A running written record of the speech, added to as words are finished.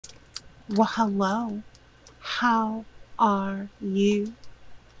Well, hello. How are you?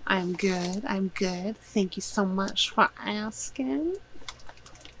 I'm good. I'm good. Thank you so much for asking.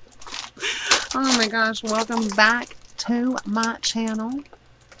 Oh my gosh, welcome back to my channel.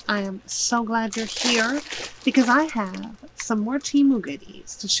 I am so glad you're here because I have some more TEMU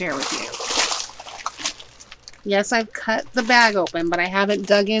goodies to share with you. Yes, I've cut the bag open, but I haven't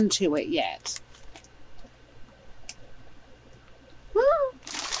dug into it yet.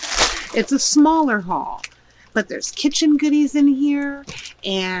 It's a smaller haul, but there's kitchen goodies in here,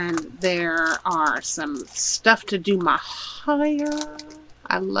 and there are some stuff to do my hair.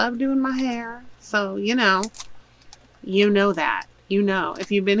 I love doing my hair, so you know that. You know,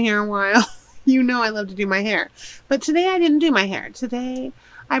 if you've been here a while, you know I love to do my hair. But today I didn't do my hair. Today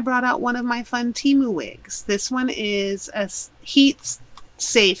I brought out one of my fun TEMU wigs. This one is a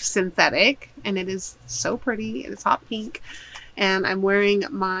heat-safe synthetic, and it is so pretty. It is hot pink. And I'm wearing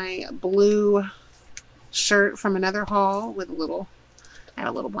my blue shirt from another haul with I have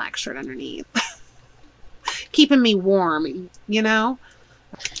a little black shirt underneath. Keeping me warm, you know?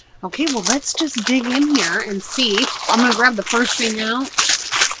 Okay, well, let's just dig in here and see. I'm going to grab the first thing out.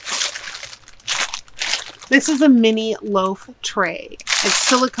 This is a mini loaf tray. It's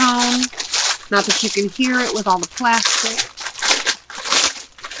silicone. Not that you can hear it with all the plastic.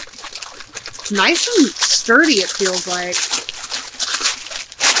 It's nice and sturdy, it feels like.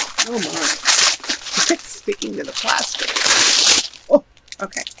 Oh my. It's sticking to the plastic. Oh,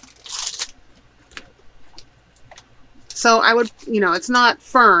 okay. So I would, it's not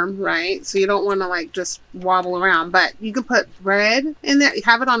firm, right? So you don't want to like just wobble around, but you can put bread in there. You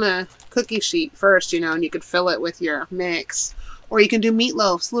have it on a cookie sheet first, and you could fill it with your mix. Or you can do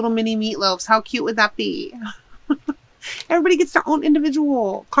meatloafs, little mini meatloafs. How cute would that be? Everybody gets their own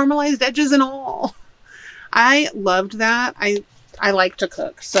individual, caramelized edges and all. I loved that. I like to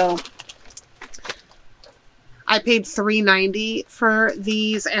cook, so I paid $3.90 for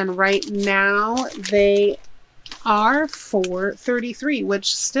these, and right now they are $4.33,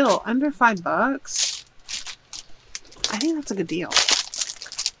 which still under $5. I think that's a good deal.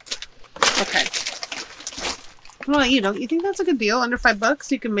 Okay. Well, you think that's a good deal? Under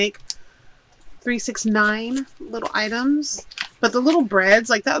 $5, you can make 3, 6, 9 little items. But the little breads,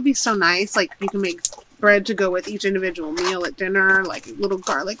 like that would be so nice. Like you can make bread to go with each individual meal at dinner, like little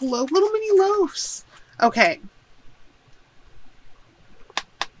garlic loaf, little mini loaves. Okay.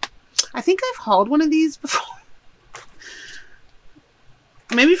 I think I've hauled one of these before.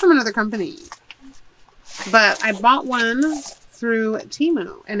 Maybe from another company. But I bought one through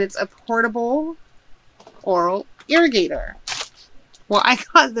TEMU, and it's a portable oral irrigator. Well, I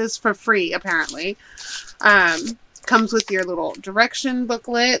got this for free, apparently. Comes with your little direction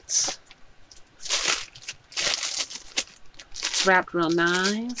booklet. It's wrapped real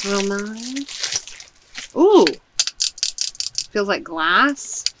nice, real nice. Ooh! Feels like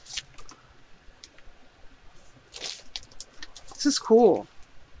glass. This is cool.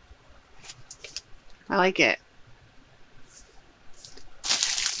 I like it.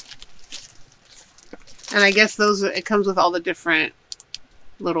 And I guess it comes with all the different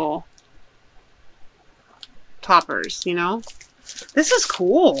little toppers, This is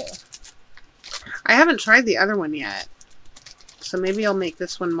cool. I haven't tried the other one yet. So maybe I'll make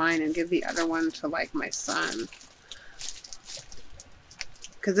this one mine and give the other one to, like, my son.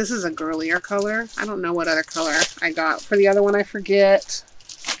 Because this is a girlier color. I don't know what other color I got for the other one. I forget.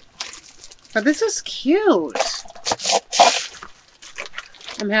 But this is cute.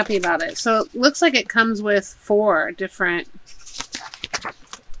 I'm happy about it. So it looks like it comes with 4 different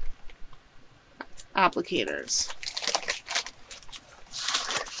applicators.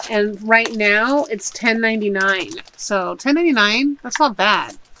 And right now it's $10.99. So $10.99, that's not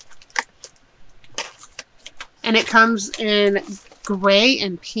bad. And it comes in gray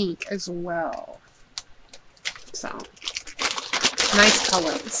and pink as well. So nice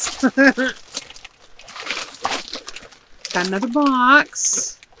colors. Got another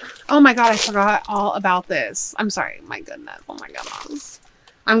box. Oh my god, I forgot all about this. I'm sorry. My goodness. Oh my goodness.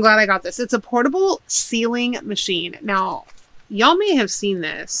 I'm glad I got this. It's a portable sealing machine. Now, y'all may have seen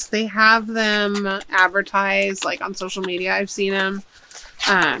this. They have them advertised like on social media. I've seen them.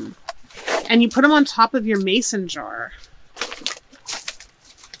 And you put them on top of your mason jar.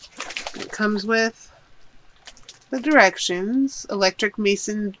 It comes with the directions. Electric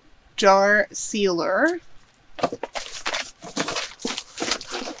mason jar sealer.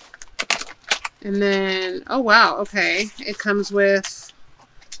 And then, oh wow, okay. It comes with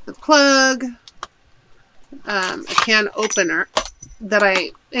the plug, a can opener that I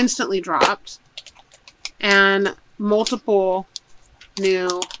instantly dropped, and multiple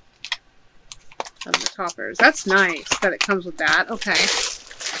new toppers. That's nice that it comes with that. Okay.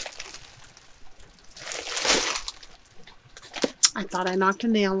 I thought I knocked a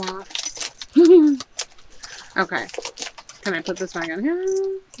nail off. Okay. Can I put this back in here?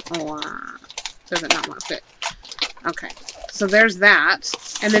 Or does it not want to fit? Okay. So there's that.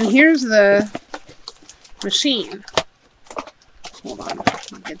 And then here's the machine. Hold on.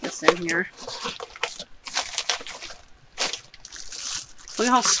 I'll get this in here. Look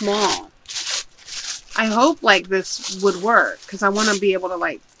at how small. I hope like this would work because I want to be able to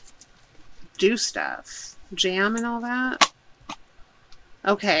like do stuff. Jam and all that.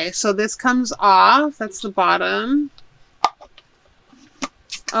 Okay, so this comes off. That's the bottom.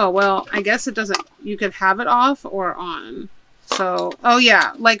 Oh, well, I guess it doesn't... You could have it off or on. So, oh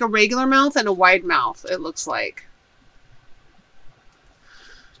yeah, like a regular mouth and a wide mouth, it looks like.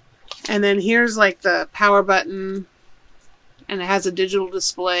 And then here's like the power button. And it has a digital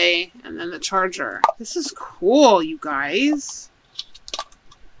display. And then the charger. This is cool, you guys.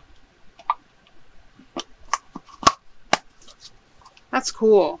 That's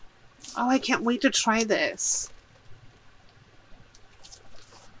cool. Oh, I can't wait to try this.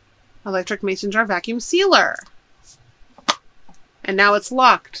 Electric mason jar vacuum sealer. And now it's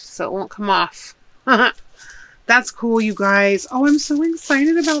locked, so it won't come off. That's cool, you guys. Oh, I'm so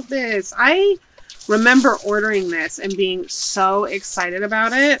excited about this. I remember ordering this and being so excited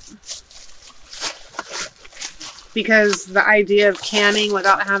about it. Because the idea of canning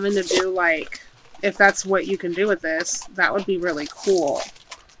without having to do like... If that's what you can do with this, that would be really cool.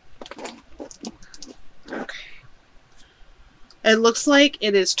 Okay. It looks like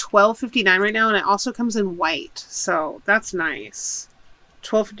it is $12.59 right now, and it also comes in white. So that's nice.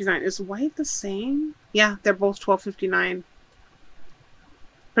 $12.59. Is white the same? Yeah, they're both $12.59.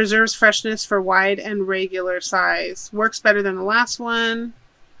 Preserves freshness for wide and regular size. Works better than the last one.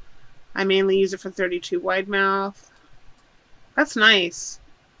 I mainly use it for 32 wide mouth. That's nice.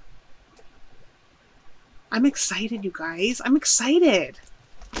 I'm excited, you guys. I'm excited.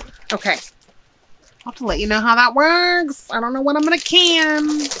 Okay. I'll have to let you know how that works. I don't know what I'm going to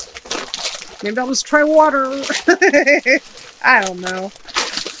can. Maybe I'll just try water. I don't know.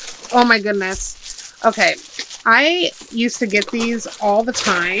 Oh my goodness. Okay. I used to get these all the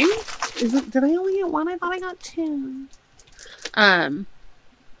time. Did I only get one? I thought I got two. No,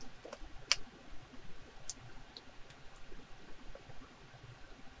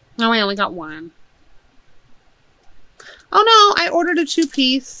 I only got one. Oh no, I ordered a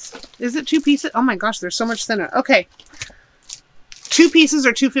 2-piece. Is it 2 pieces? Oh my gosh, they're so much thinner. Okay. 2 pieces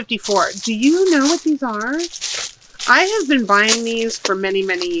are $2.54. Do you know what these are? I have been buying these for many,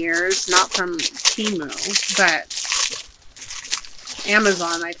 many years. Not from TEMU, but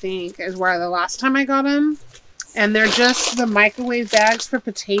Amazon, I think, is where the last time I got them. And they're just the microwave bags for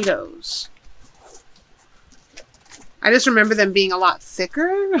potatoes. I just remember them being a lot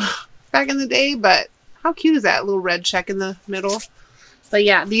thicker back in the day, but how cute is that little red check in the middle? But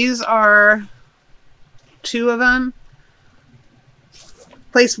yeah, these are 2 of them.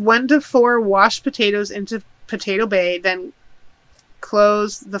 Place 1 to 4 washed potatoes into potato bay, then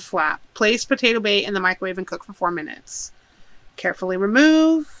close the flap. Place potato bay in the microwave and cook for 4 minutes. Carefully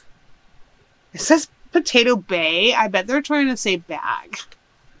remove. It says potato bay. I bet they're trying to say bag.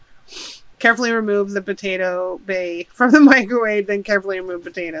 Carefully remove the potato bay from the microwave, then carefully remove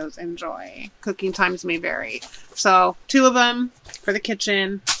potatoes. Enjoy. Cooking times may vary. So, 2 of them for the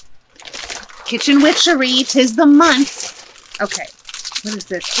kitchen. Kitchen witchery, 'tis the month. Okay, what is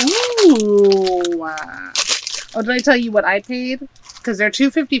this? Ooh. Oh, did I tell you what I paid? Because they're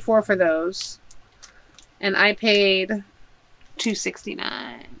 $2.54 for those. And I paid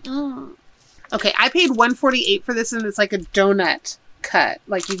 $2.69. Oh. Okay, I paid $1.48 for this, and it's like a donut cut.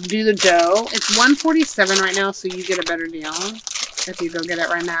 Like you do the dough. It's $1.47 right now, so you get a better deal if you go get it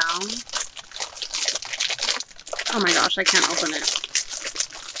right now. Oh my gosh, I can't open it.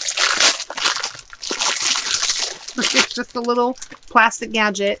 It's just a little plastic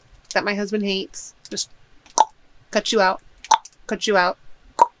gadget that my husband hates. Just cut you out. Cut you out.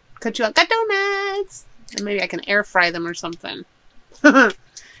 Cut you out. Got donuts! And maybe I can air fry them or something.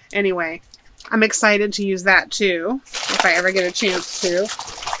 Anyway, I'm excited to use that too, if I ever get a chance to.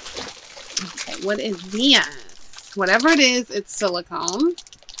 Okay, what is this? Whatever it is, it's silicone.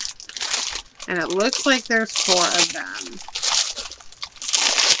 And it looks like there's 4 of them.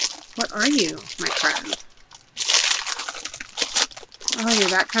 What are you, my friend? Oh, you're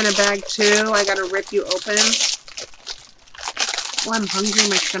that kind of bag too? I gotta rip you open. Oh, I'm hungry.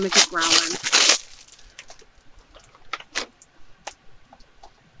 My stomach is growling.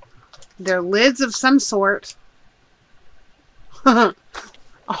 They're lids of some sort. Oh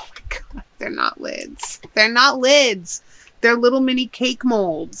my god. They're not lids. They're not lids. They're little mini cake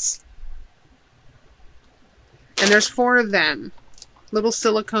molds. And there's 4 of them. Little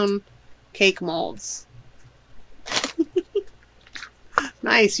silicone cake molds.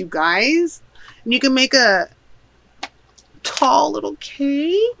 Nice, you guys. And you can make a tall little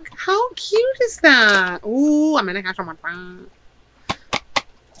cake. How cute is that? Ooh, I'm gonna have some more.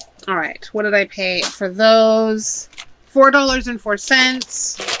 All right, what did I pay for those?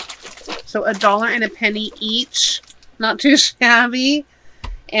 $4.04. So $1 and a penny each. Not too shabby.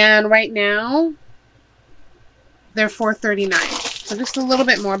 And right now, they're $4.39. So just a little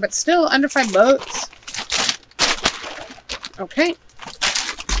bit more, but still under $5. Okay.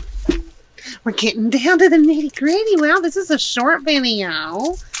 We're getting down to the nitty gritty. Wow, this is a short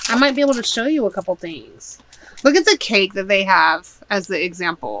video. I might be able to show you a couple things. Look at the cake that they have as the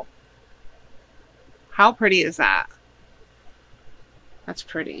example. How pretty is that? That's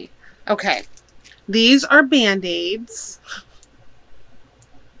pretty. Okay. These are Band-Aids.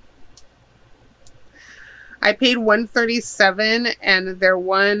 I paid $137 and they're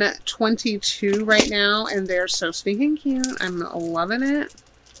 $122 right now, and they're so stinking cute. I'm loving it.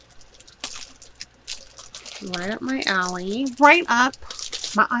 Right up my alley. Right up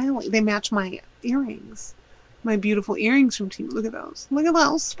my alley. They match my earrings. My beautiful earrings from TEMU. Look at those. Look at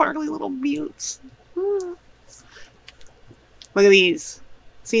those sparkly little buttes. Look at these.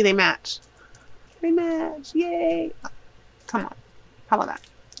 See, they match. They match. Yay. Come on. How about that?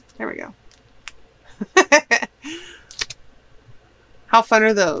 There we go. How fun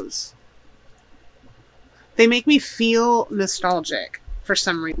are those? They make me feel nostalgic for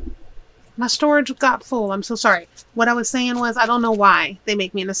some reason. My storage got full. I'm so sorry. What I was saying was, I don't know why they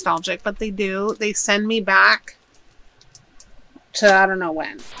make me nostalgic, but they do. They send me back to I don't know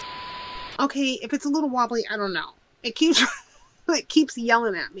when. Okay, if it's a little wobbly, I don't know. It keeps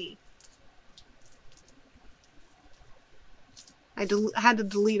yelling at me. I had to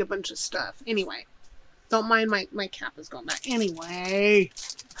delete a bunch of stuff. Anyway, don't mind my cap is going back. Anyway,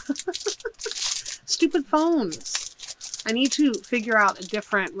 stupid phones. I need to figure out a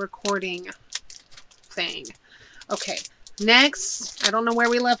different recording thing. Okay, next, I don't know where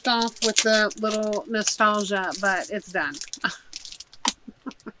we left off with the little nostalgia, but it's done.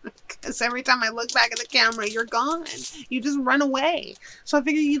 Because every time I look back at the camera, you're gone. You just run away. So I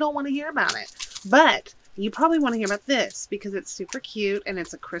figure you don't want to hear about it. But you probably want to hear about this because it's super cute and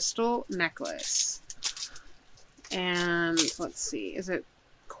it's a crystal necklace. And let's see, is it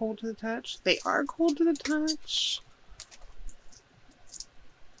cold to the touch? They are cold to the touch.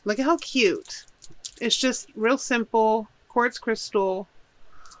 Look at how cute. It's just real simple quartz crystal,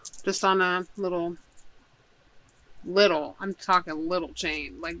 just on a little, I'm talking little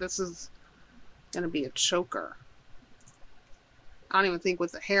chain. Like this is gonna be a choker. I don't even think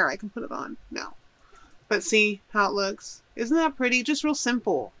with the hair I can put it on. No. But see how it looks? Isn't that pretty? Just real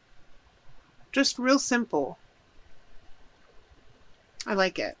simple. Just real simple. I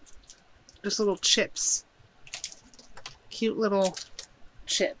like it. Just little chips. Cute little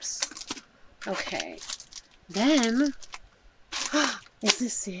chips. Okay. Then, is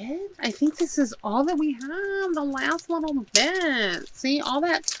this it? I think this is all that we have. The last little bit. See, all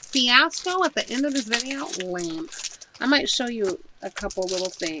that fiasco at the end of this video? Lame. I might show you a couple little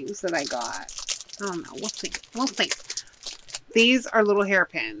things that I got. I don't know. We'll see. We'll see. These are little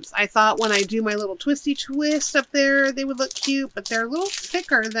hairpins. I thought when I do my little twisty twist up there, they would look cute, but they're a little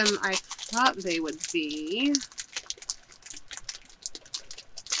thicker than I thought they would be.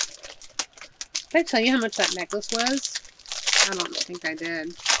 Did I tell you how much that necklace was? I don't think I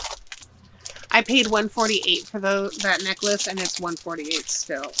did. I paid $148 for that necklace, and it's $148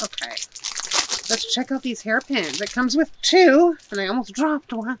 still. Okay. Let's check out these hairpins. It comes with 2, and I almost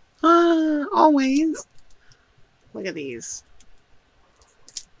dropped one. Always. Look at these.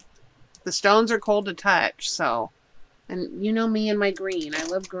 The stones are cold to touch, so. And you know me and my green. I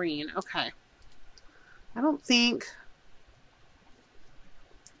love green. Okay. I don't think.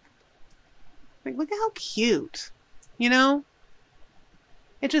 Like, look at how cute. You know?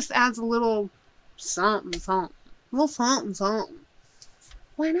 It just adds a little something, something. A little something, something.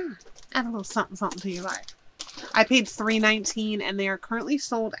 Why not? Add a little something, something to your life. I paid $3.19 and they are currently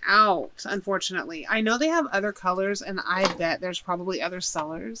sold out, unfortunately. I know they have other colors and I bet there's probably other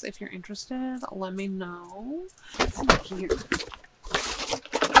sellers. If you're interested, let me know. Let's see here.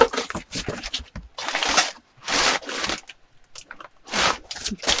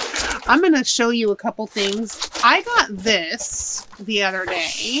 I'm going to show you a couple things. I got this the other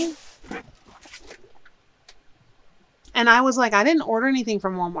day. And I was like, I didn't order anything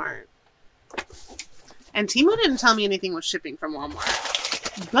from Walmart. And TEMU didn't tell me anything was shipping from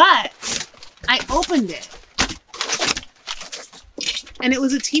Walmart. But I opened it. And it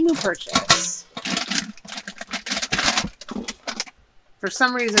was a TEMU purchase. For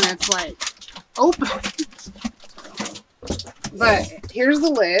some reason, it's like open. But here's the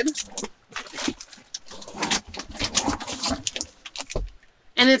lid.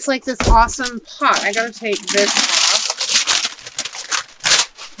 And it's like this awesome pot. I gotta take this off.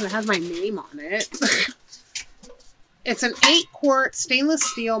 It has my name on it. It's an 8-quart stainless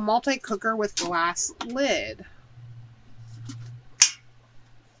steel multi-cooker with glass lid.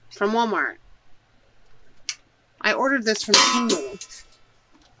 From Walmart. I ordered this from TEMU.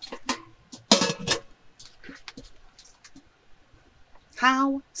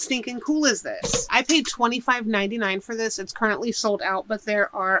 How stinking cool is this? I paid $25.99 for this. It's currently sold out, but there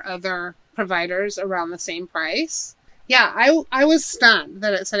are other providers around the same price. Yeah, I was stunned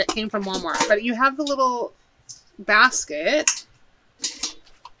that it said it came from Walmart. But you have the little basket.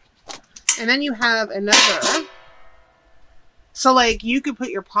 And then you have another. So, like, you could put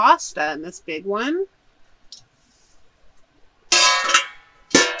your pasta in this big one.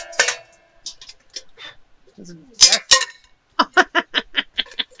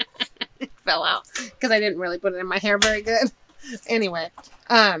 It fell out because I didn't really put it in my hair very good. Anyway, it's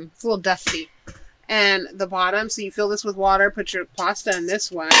a little dusty. And the bottom, so you fill this with water, put your pasta in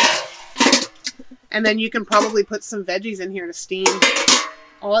this one. And then you can probably put some veggies in here to steam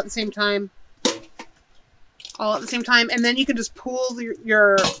all at the same time. All at the same time. And then you can just pull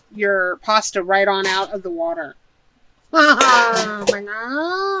your pasta right on out of the water. Oh my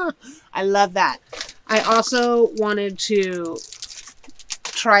God. I love that. I also wanted to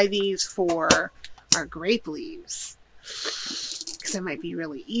try these for our grape leaves. Because it might be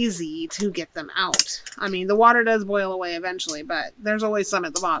really easy to get them out. I mean, the water does boil away eventually, but there's always some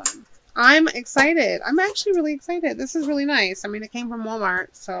at the bottom. I'm excited. I'm actually really excited. This is really nice. I mean, it came from Walmart,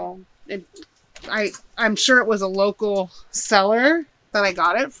 so I'm sure it was a local seller that I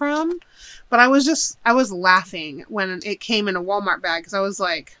got it from. But I was laughing when it came in a Walmart bag because I was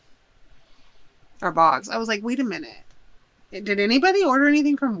like, or box. I was like, wait a minute. Did anybody order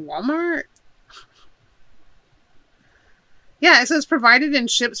anything from Walmart? Yeah, it says provided and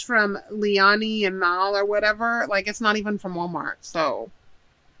ships from Liani and Mal or whatever. Like, it's not even from Walmart, so.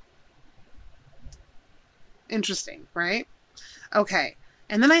 Interesting, right? Okay.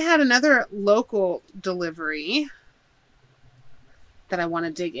 And then I had another local delivery that I want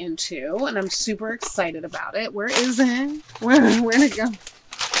to dig into, and I'm super excited about it. Where is it? Where'd it go?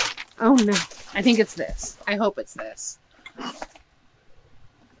 Oh no. I think it's this. I hope it's this.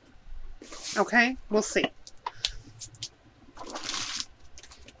 Okay, we'll see.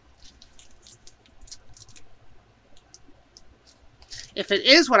 If it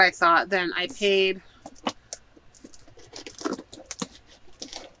is what I thought, then I paid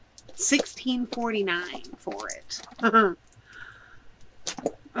 $16.49 for it.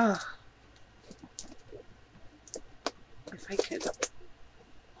 If I could.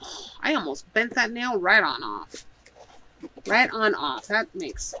 I almost bent that nail right on off. Right on off. That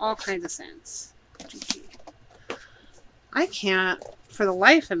makes all kinds of sense. Gigi. I can't, for the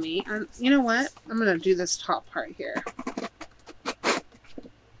life of me, you know what? I'm going to do this top part here.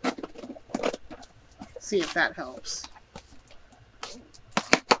 See if that helps.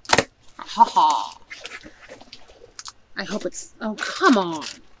 Ha ha. I hope it's, oh, come on.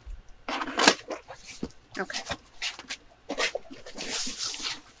 Okay.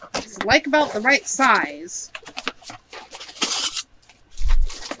 It's like about the right size.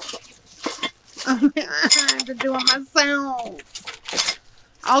 I have to do it myself.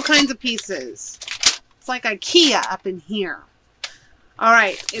 All kinds of pieces. It's like IKEA up in here.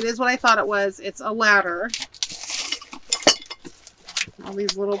 Alright, it is what I thought it was. It's a ladder. All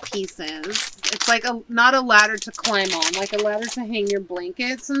these little pieces. It's like not a ladder to climb on, like a ladder to hang your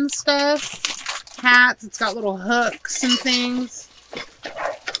blankets and stuff. Hats. It's got little hooks and things.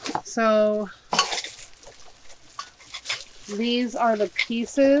 So, these are the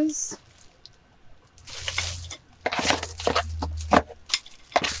pieces.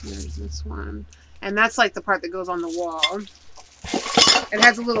 There's this one. And that's like the part that goes on the wall. It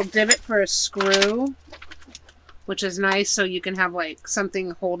has a little divot for a screw, which is nice so you can have like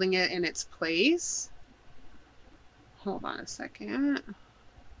something holding it in its place. Hold on a second.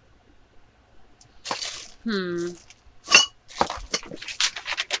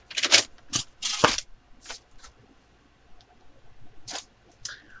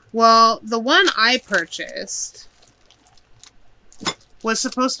 Well, the one I purchased was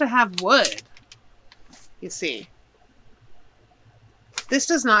supposed to have wood. You see. This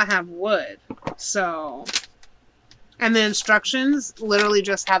does not have wood, so And the instructions literally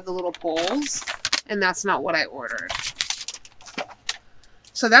just have the little poles, and that's not what I ordered.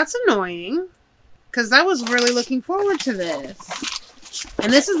 So that's annoying, because I was really looking forward to this.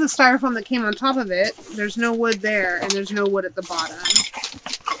 And this is the styrofoam that came on top of it. There's no wood there, and there's no wood at the bottom.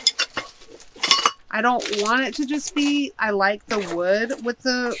 I don't want it to just be, I like the wood with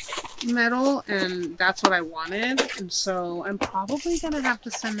the metal, and that's what I wanted. And so I'm probably going to have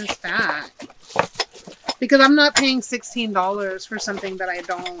to send this back. Because I'm not paying $16 for something that I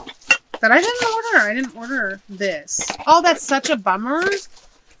didn't order. I didn't order this. Oh, that's such a bummer.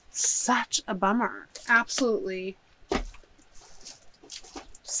 Such a bummer. Absolutely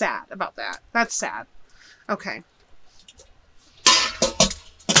sad about that. That's sad. Okay.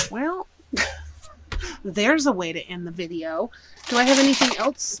 Well, there's a way to end the video. Do I have anything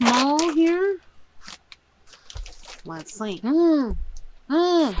else small here? Let's see.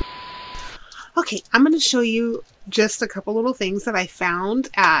 Okay, I'm going to show you just a couple little things that I found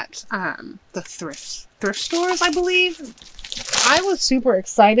at the thrift stores, I believe. I was super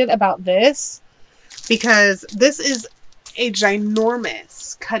excited about this because this is a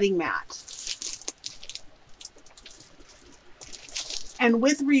ginormous cutting mat. And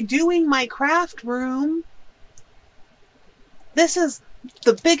with redoing my craft room, this is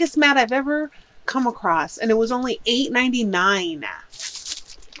the biggest mat I've ever come across, and it was only $8.99.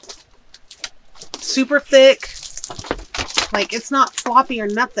 Super thick, like it's not floppy or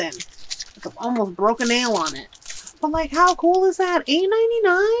nothing. Like I've almost broke a nail on it. But like, how cool is that? $8.99?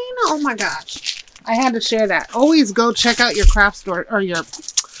 Oh my gosh. I had to share that. Always go check out your craft store or your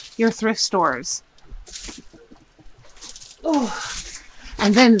thrift stores. Oh.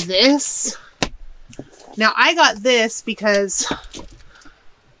 And then this. Now I got this because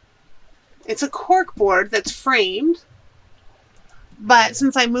it's a cork board that's framed. But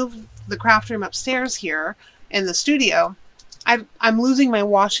since I moved the craft room upstairs here in the studio, I'm losing my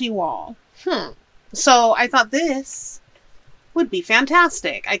washi wall. So I thought this would be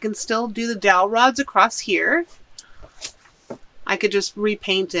fantastic. I can still do the dowel rods across here. I could just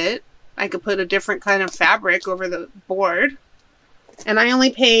repaint it. I could put a different kind of fabric over the board. And I only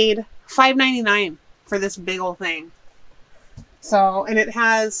paid $5.99 for this big old thing. So, and it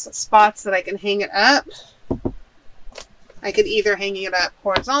has spots that I can hang it up. I could either hang it up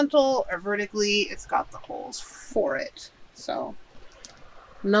horizontal or vertically. It's got the holes for it. So,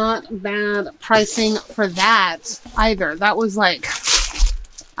 not bad pricing for that either. That was like,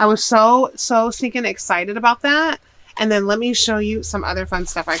 I was so stinking excited about that. And then let me show you some other fun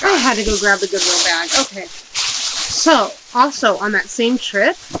stuff I got. I had to go grab the Goodwill bag. Okay. So, also on that same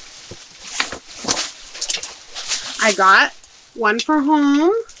trip, I got one for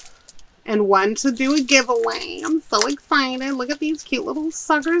home and one to do a giveaway. I'm so excited. Look at these cute little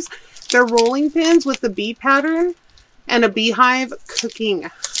suckers. They're rolling pins with the bee pattern and a beehive cookie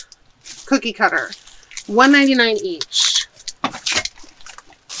cutter. $1.99 each.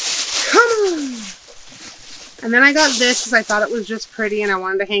 Come on. And then I got this because I thought it was just pretty and I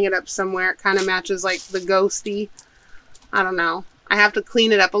wanted to hang it up somewhere. It kind of matches like the ghosty. I don't know. I have to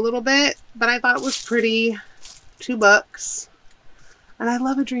clean it up a little bit, but I thought it was pretty. $2. And I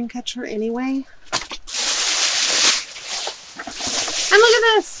love a dream catcher anyway. And look at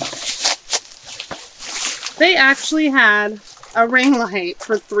this. They actually had a ring light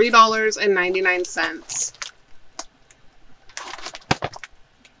for $3.99.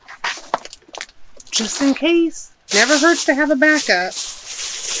 Just in case. Never hurts to have a backup.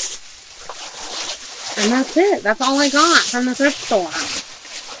 And that's it. That's all I got from the thrift store.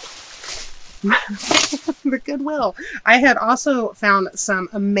 The Goodwill. I had also found some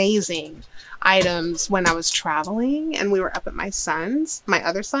amazing items when I was traveling and we were up at my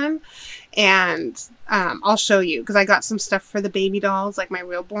other son, and I'll show you because I got some stuff for the baby dolls, like my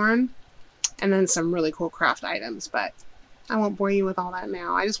realborn, and then some really cool craft items, but I won't bore you with all that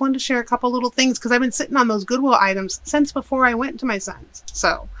now. I just wanted to share a couple little things because I've been sitting on those Goodwill items since before I went to my son's,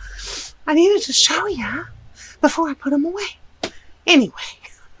 so I needed to show you before I put them away. Anyway.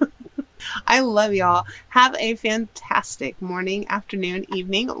 I love y'all. Have a fantastic morning, afternoon,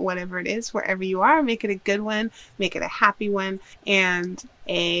 evening, whatever it is, wherever you are. Make it a good one. Make it a happy one. And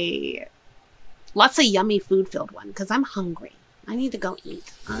a lots of yummy food-filled one because I'm hungry. I need to go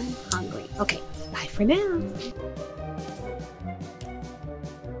eat. I'm hungry. Okay, bye for now.